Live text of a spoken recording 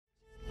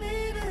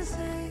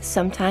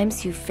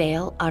Sometimes you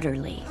fail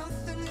utterly.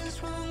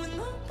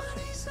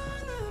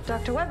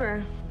 Dr.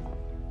 Weber,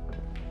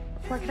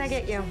 what can I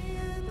get you?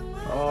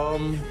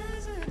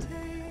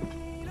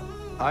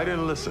 I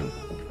didn't listen.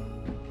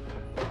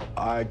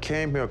 I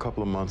came here a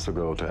couple of months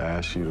ago to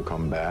ask you to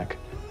come back,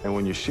 and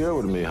when you shared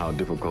with me how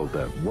difficult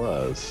that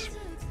was,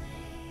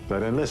 I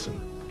didn't listen.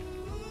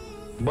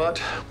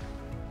 But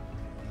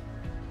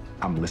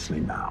I'm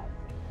listening now.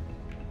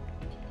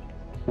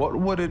 What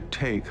would it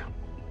take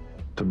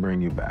to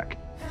bring you back?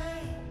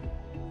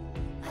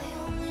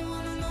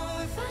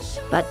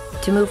 But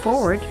to move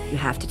forward, you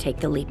have to take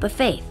the leap of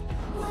faith.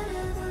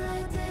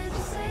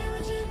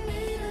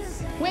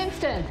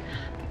 Winston!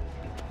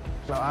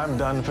 No, I'm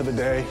done for the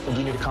day. Do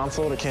you need a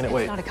consult or can it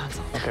wait? Not a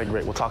consult. Okay,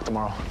 great. We'll talk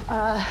tomorrow.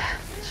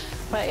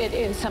 But it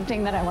is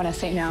something that I want to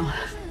say now.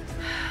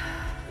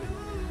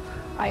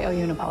 I owe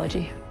you an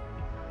apology.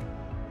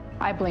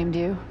 I blamed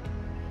you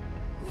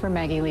for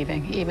Maggie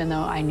leaving, even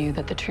though I knew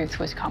that the truth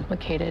was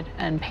complicated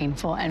and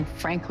painful and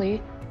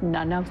frankly,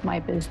 none of my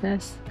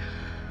business.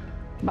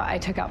 But I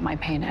took out my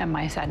pain and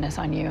my sadness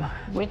on you,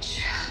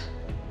 which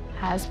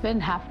has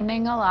been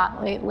happening a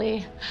lot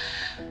lately.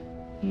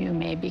 You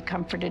may be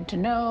comforted to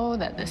know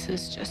that this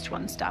is just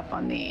one stop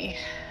on the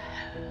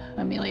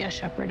Amelia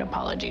Shepherd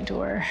apology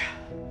tour.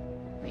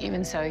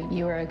 Even so,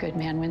 you are a good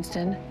man,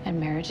 Winston, and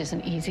marriage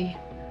isn't easy.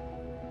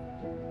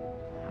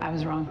 I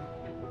was wrong,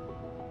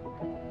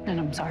 and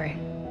I'm sorry.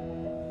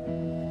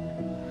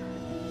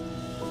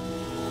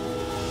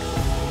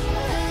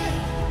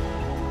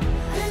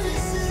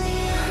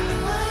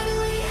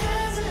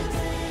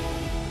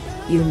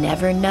 You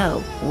never know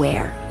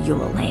where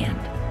you'll land.